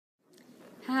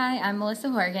Hi, I'm Melissa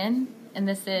Horgan, and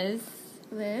this is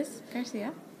Liz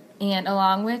Garcia. And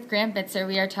along with Grant Bitzer,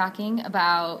 we are talking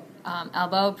about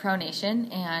elbow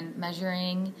pronation and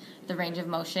measuring the range of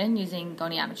motion using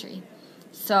goniometry.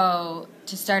 So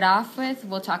to start off with,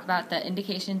 we'll talk about the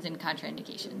indications and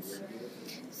contraindications.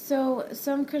 So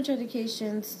some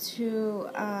contraindications to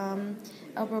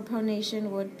elbow pronation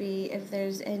would be if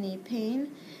there's any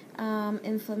pain,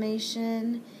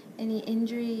 inflammation, any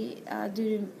injury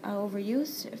due to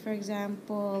overuse. For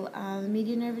example, the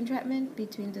median nerve entrapment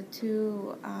between the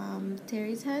two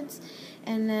teres heads,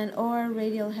 and then or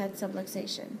radial head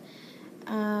subluxation.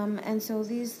 And so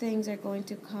these things are going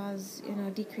to cause,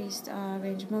 decreased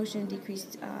range of motion,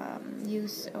 decreased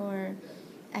use or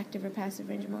active or passive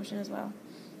range of motion as well.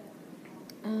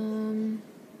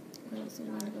 What else do we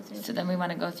want to go through? So then we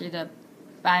want to go through the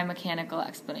biomechanical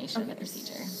explanation of the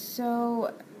procedure.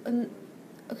 So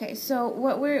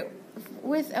what we're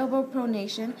with elbow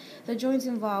pronation, the joints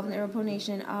involved in elbow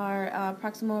pronation are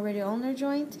proximal radial ulnar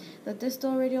joint, the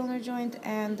distal radial ulnar joint,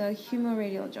 and the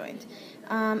humeroradial joint.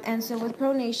 And so with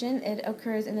pronation, it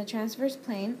occurs in the transverse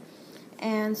plane.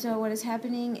 And so what is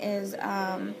happening is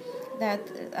that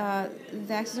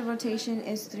the axis of rotation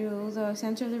is through the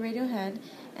center of the radial head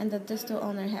and the distal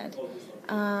ulnar head.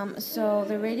 So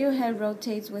the radial head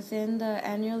rotates within the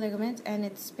annular ligament and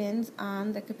it spins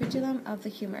on the capitulum of the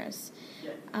humerus.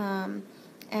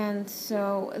 And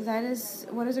so that is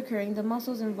what is occurring. The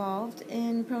muscles involved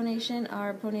in pronation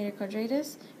are pronator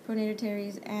quadratus, pronator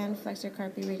teres, and flexor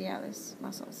carpi radialis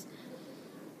muscles.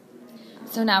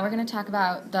 So now we're going to talk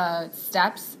about the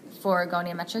steps for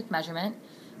goniometric measurement.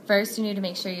 First, you need to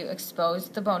make sure you expose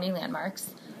the bony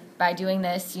landmarks. By doing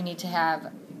this, you need to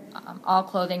have all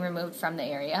clothing removed from the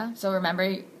area. So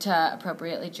remember to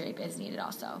appropriately drape as needed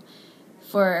also.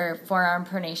 For forearm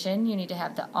pronation, you need to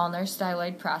have the ulnar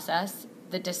styloid process,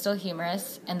 the distal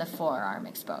humerus, and the forearm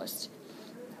exposed.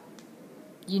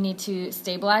 You need to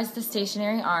stabilize the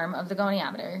stationary arm of the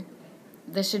goniometer.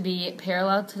 This should be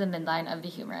parallel to the midline of the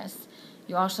humerus.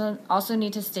 You also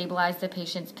need to stabilize the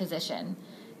patient's position.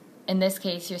 In this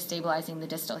case, you're stabilizing the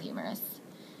distal humerus.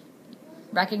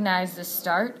 Recognize the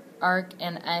start, arc,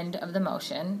 and end of the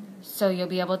motion, so you'll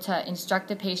be able to instruct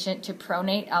the patient to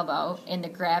pronate elbow in the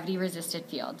gravity-resisted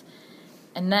field.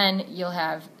 And then you'll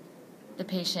have the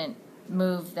patient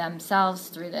move themselves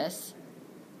through this,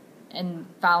 and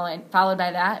followed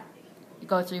by that,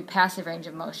 go through passive range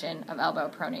of motion of elbow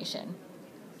pronation.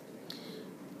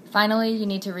 Finally, you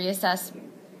need to reassess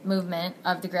movement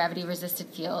of the gravity-resisted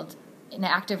field in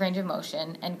active range of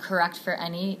motion and correct for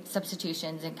any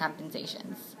substitutions and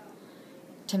compensations.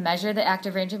 To measure the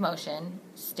active range of motion,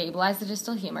 stabilize the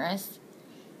distal humerus,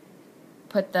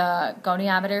 put the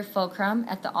goniometer fulcrum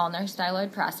at the ulnar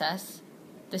styloid process,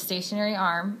 the stationary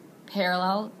arm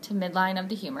parallel to midline of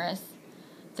the humerus,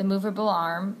 the movable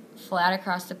arm flat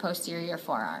across the posterior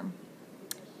forearm.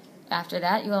 After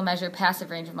that, you will measure passive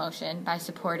range of motion by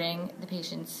supporting the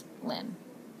patient's limb.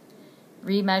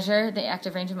 Remeasure the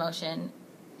active range of motion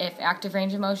if active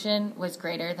range of motion was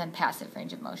greater than passive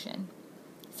range of motion.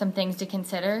 Some things to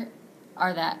consider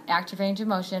are that active range of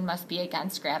motion must be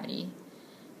against gravity.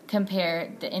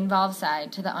 Compare the involved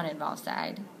side to the uninvolved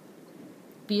side.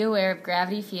 Be aware of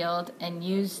gravity field and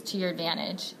use to your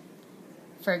advantage.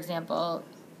 For example,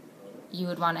 you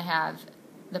would want to have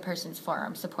the person's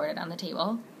forearm supported on the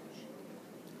table.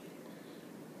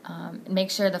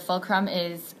 Make sure the fulcrum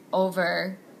is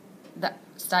over the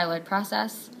styloid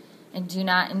process and do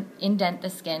not indent the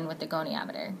skin with the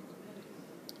goniometer.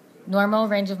 Normal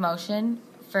range of motion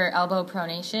for elbow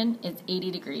pronation is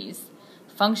 80 degrees.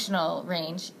 Functional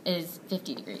range is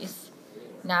 50 degrees.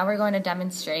 Now we're going to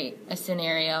demonstrate a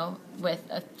scenario with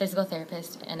a physical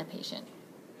therapist and a patient.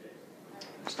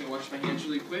 I'm just going to wash my hands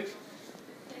really quick.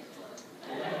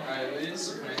 Hi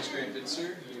Liz, my name's Grant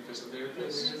Bitzer, I'm your physical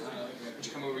therapist. Would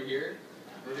you come over here?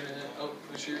 We're going to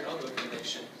push your elbow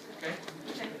pronation, okay?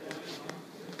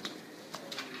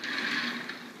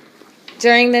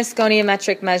 During this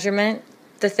goniometric measurement,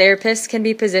 the therapist can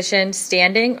be positioned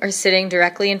standing or sitting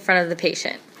directly in front of the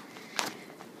patient.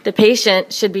 The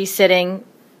patient should be sitting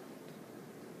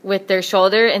with their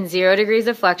shoulder in 0 degrees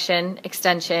of flexion,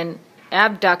 extension,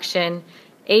 abduction,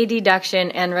 adduction,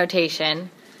 and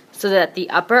rotation, so that the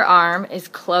upper arm is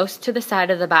close to the side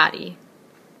of the body.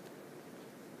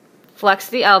 Flex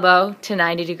the elbow to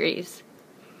 90 degrees.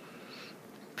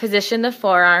 Position the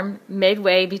forearm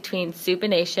midway between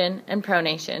supination and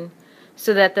pronation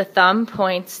so that the thumb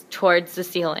points towards the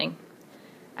ceiling.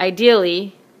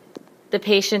 Ideally, the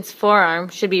patient's forearm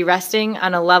should be resting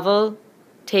on a level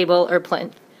table or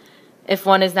plinth. If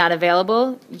one is not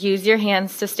available, use your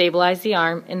hands to stabilize the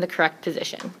arm in the correct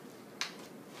position.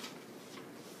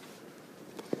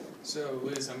 So,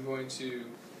 Liz, I'm going to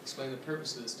explain the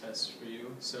purpose of this test for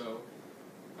you. So,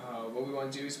 what we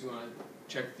want to do is we want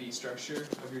to check the structure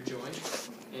of your joint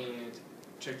and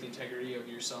check the integrity of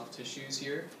your soft tissues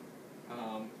here.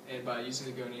 And by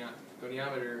using the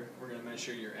goniometer, we're going to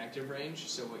measure your active range,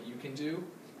 so what you can do,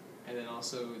 and then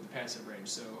also the passive range,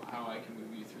 so how I can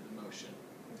move you through the motion.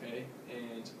 Okay?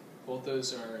 And both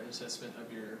those are an assessment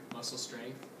of your muscle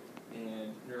strength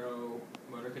and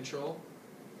neuromotor control.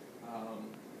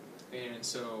 And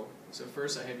so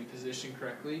first I have you positioned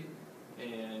correctly,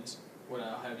 and what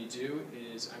I'll have you do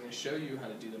is I'm going to show you how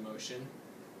to do the motion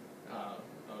of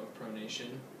pronation.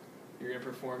 You're going to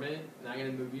perform it, and I'm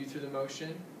going to move you through the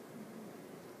motion,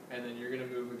 and then you're going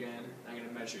to move again, I'm going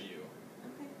to measure you.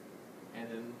 Okay. And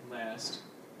then last,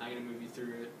 I'm going to move you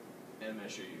through it and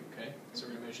measure you, okay? So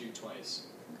we're going to measure you twice.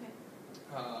 Okay.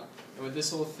 And with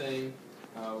this whole thing,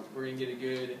 we're going to get a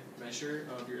good measure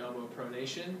of your elbow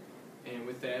pronation, and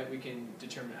with that we can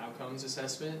determine outcomes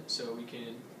assessment, so we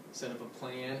can set up a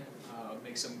plan,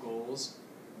 make some goals,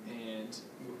 and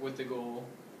with the goal,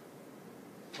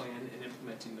 plan and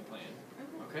implementing the plan.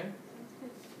 Okay?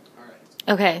 All right.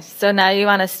 Okay, so now you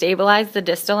want to stabilize the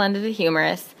distal end of the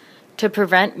humerus to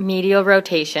prevent medial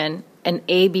rotation and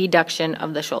abduction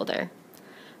of the shoulder.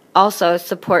 Also,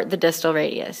 support the distal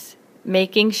radius,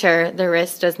 making sure the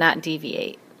wrist does not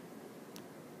deviate.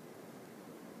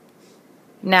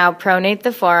 Now pronate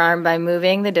the forearm by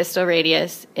moving the distal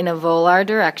radius in a volar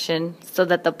direction so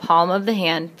that the palm of the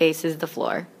hand faces the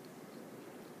floor.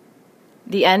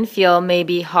 The end feel may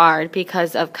be hard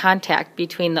because of contact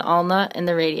between the ulna and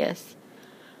the radius,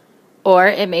 or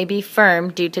it may be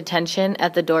firm due to tension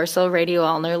at the dorsal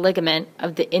radioulnar ligament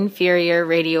of the inferior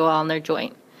radioulnar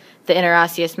joint, the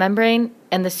interosseous membrane,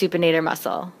 and the supinator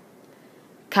muscle.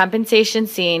 Compensation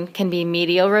seen can be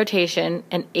medial rotation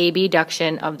and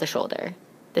abduction of the shoulder.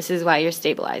 This is why you're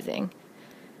stabilizing.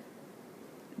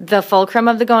 The fulcrum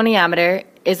of the goniometer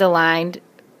is aligned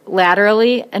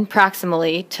laterally and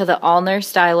proximally to the ulnar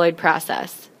styloid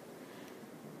process.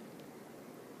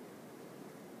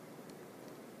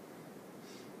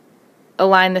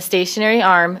 Align the stationary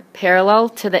arm parallel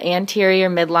to the anterior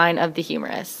midline of the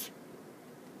humerus.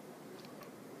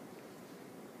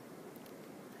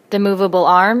 The movable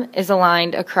arm is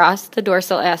aligned across the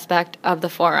dorsal aspect of the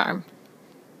forearm.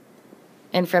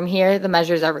 And from here, the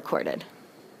measures are recorded.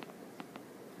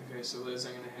 Okay, so Liz,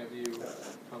 I'm going to have you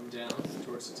come down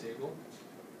towards the table.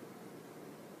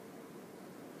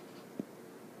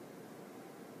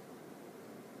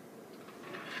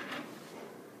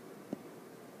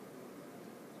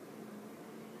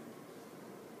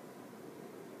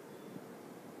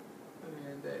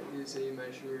 And that is a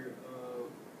measure of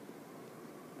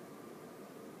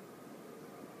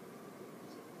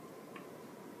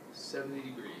 70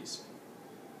 degrees.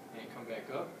 And come back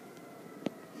up.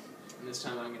 And this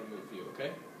time I'm going to move you,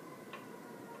 okay?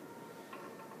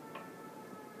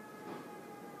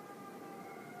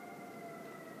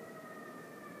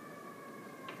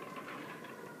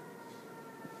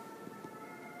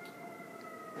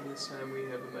 And this time we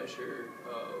have a measure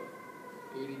of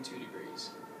 82 degrees.